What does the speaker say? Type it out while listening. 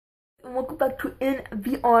and welcome back to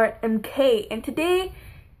NVRMK. And today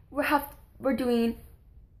we're doing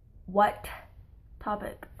what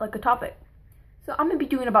topic? Like a topic. So I'm gonna be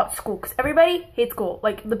doing about school because everybody hates school.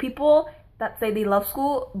 Like the people that say they love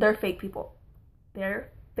school, they're fake people.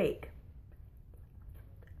 They're fake.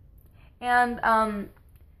 And I'm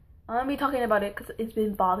gonna be talking about it because it's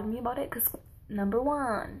been bothering me about it. Because number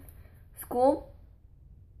one, school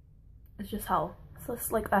is just hell. It's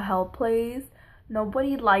just like a hell place.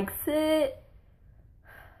 Nobody likes it.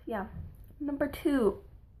 Yeah. Number two,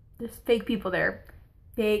 there's fake people there.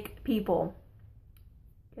 Fake people.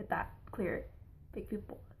 Get that clear. Fake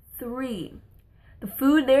people. Three, the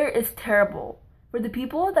food there is terrible. For the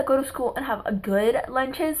people that go to school and have a good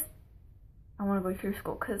lunches, I want to go to your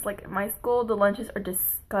school because like my school, the lunches are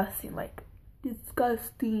disgusting. Like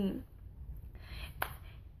disgusting.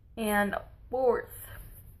 And fourth,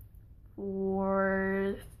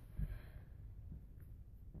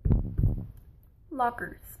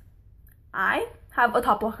 lockers. I have a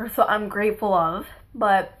top locker, so I'm grateful of,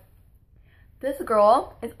 but this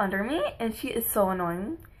girl is under me and she is so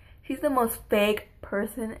annoying. She's the most fake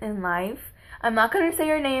person in life. I'm not gonna say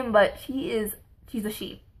her name, but she's a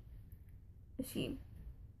she. She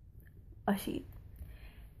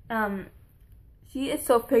is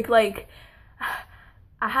so fake. Like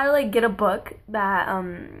I had to like get a book that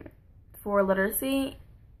for literacy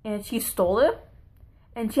and she stole it.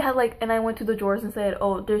 And she had like, and I went to the drawers and said,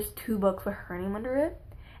 oh, there's 2 books with her name under it.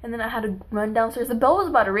 And then I had to run downstairs. The bell was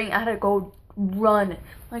about to ring. I had to go run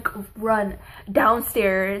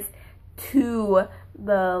downstairs to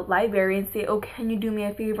the library and say, oh, can you do me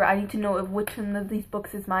a favor? I need to know if which one of these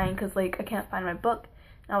books is mine because like I can't find my book.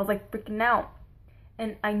 And I was like freaking out.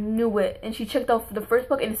 And I knew it. And she checked off the first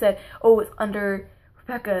book and it said, oh, it's under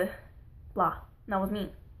Rebecca, blah. And that was me.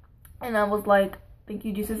 And I was like, thank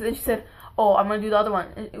you, Jesus. And she said, oh, I'm gonna do the other one.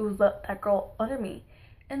 And it was that girl under me.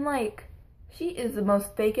 And like, she is the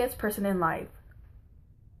most fakest person in life.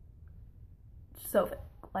 So fake.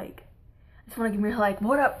 Like, I just want to give her like,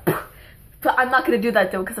 what up? But I'm not gonna do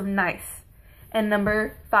that though because I'm nice. And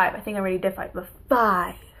number 5, I think I already did 5, but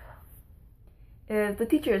 5 is the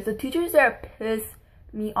teachers. The teachers there piss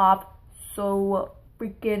me off so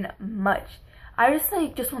freaking much. I just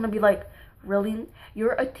want to be like, really?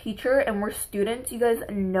 You're a teacher and we're students. You guys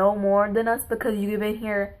know more than us because you've been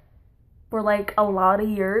here for like a lot of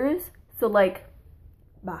years. So like,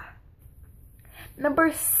 bah.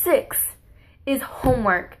 Number 6 is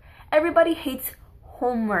homework. Everybody hates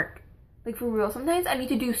homework. Like for real. Sometimes I need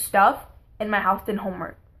to do stuff in my house than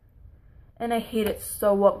homework. And I hate it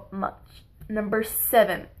so much. Number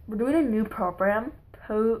 7, we're doing a new program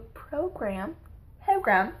in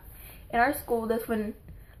our school. This one,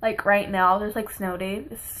 like right now, there's like snow day.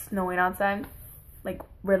 It's snowing outside, like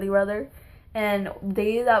really weather. And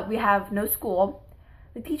days that we have no school,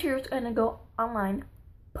 the teacher's gonna go online,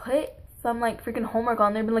 put some like freaking homework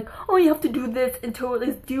on there, be like, oh, you have to do this until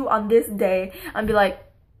it's due on this day. And be like,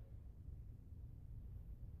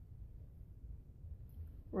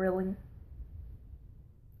 really?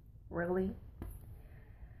 Really?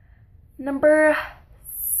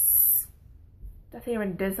 I think I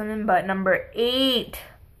already did something, but number 8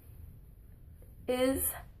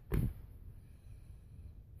 is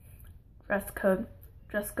dress code.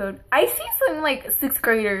 I see some like 6th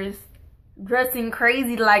graders dressing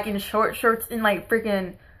crazy, like in short shorts and like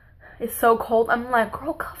freaking, it's so cold. I'm like,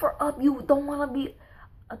 girl, cover up. You don't want to be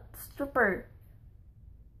a stripper.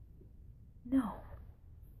 No.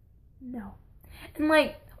 And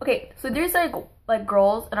like, okay, so there's like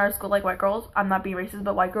girls in our school, like white girls. I'm not being racist,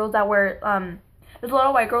 but white girls that wear there's a lot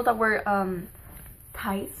of white girls that wear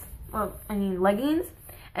tights. Well, I mean leggings,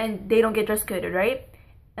 and they don't get dress coded, right?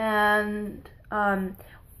 And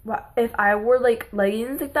if I wore like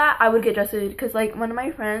leggings like that, I would get dress coded because like one of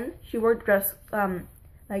my friends, she wore dress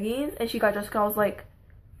leggings and she got dress coded. I was like,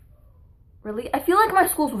 really? I feel like my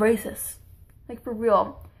school's racist, like for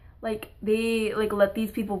real. Like they like let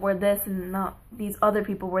these people wear this and not these other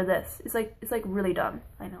people wear this. It's like really dumb.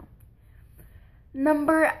 I know.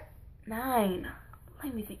 Number 9.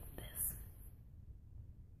 Let me think of this.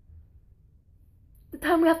 The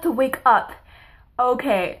time we have to wake up.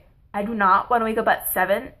 Okay, I do not want to wake up at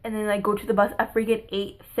 7 and then like go to the bus at freaking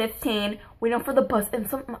 8:15, waiting for the bus. And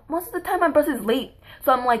most of the time my bus is late.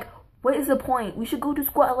 So I'm like, what is the point? We should go to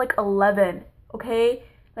school at like 11. Okay,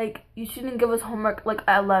 like you shouldn't give us homework like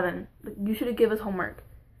at 11. Like, you shouldn't give us homework.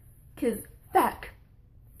 Cause fact,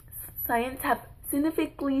 science have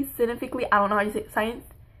scientifically, I don't know how you say it.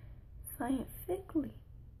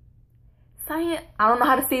 I don't know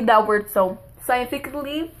how to say that word, so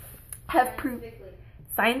scientifically have proved,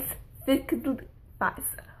 scientifically,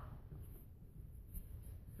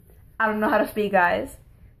 I don't know how to speak, guys.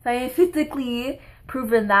 Scientifically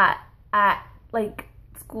proven that at like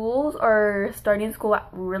schools or starting school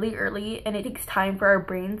really early, and it takes time for our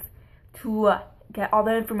brains to get all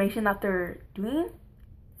the information that they're doing.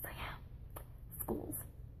 So yeah, schools.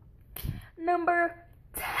 Number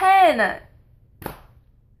 10.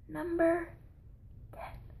 Number 10.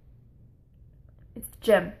 It's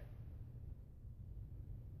gym.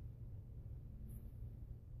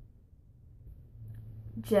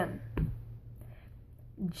 Gym.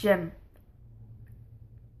 Gym.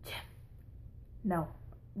 Gym. No.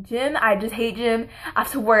 Gym, I just hate gym. I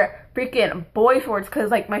have to wear freaking boy shorts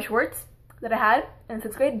because like my shorts that I had in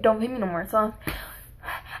 6th grade don't fit me no more. So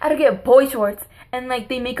I had to get boy shorts, and like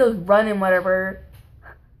they make us run and whatever,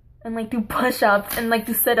 and like do push-ups and like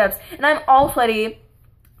do sit-ups, and I'm all sweaty.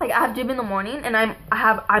 Like I have gym in the morning, and I'm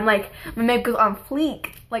like my makeup on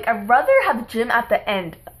fleek. Like I'd rather have gym at the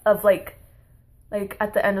end of like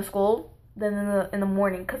at the end of school than in the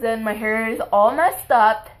morning, because then my hair is all messed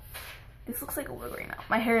up. This looks like a wig right now.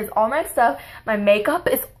 My hair is all messed up, my makeup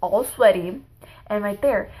is all sweaty, and right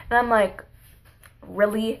there, and I'm like,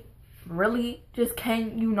 really, just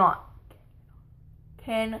can you not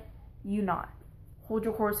hold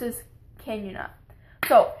your horses? Can you not?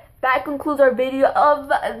 So that concludes our video of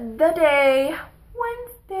the day,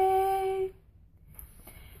 Wednesday.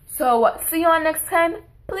 So see you on next time.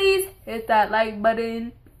 Please hit that like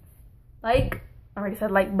button. I already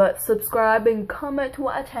said like, but subscribe and comment to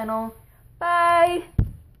our channel. Bye.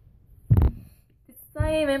 It's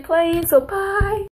not even playing, so bye.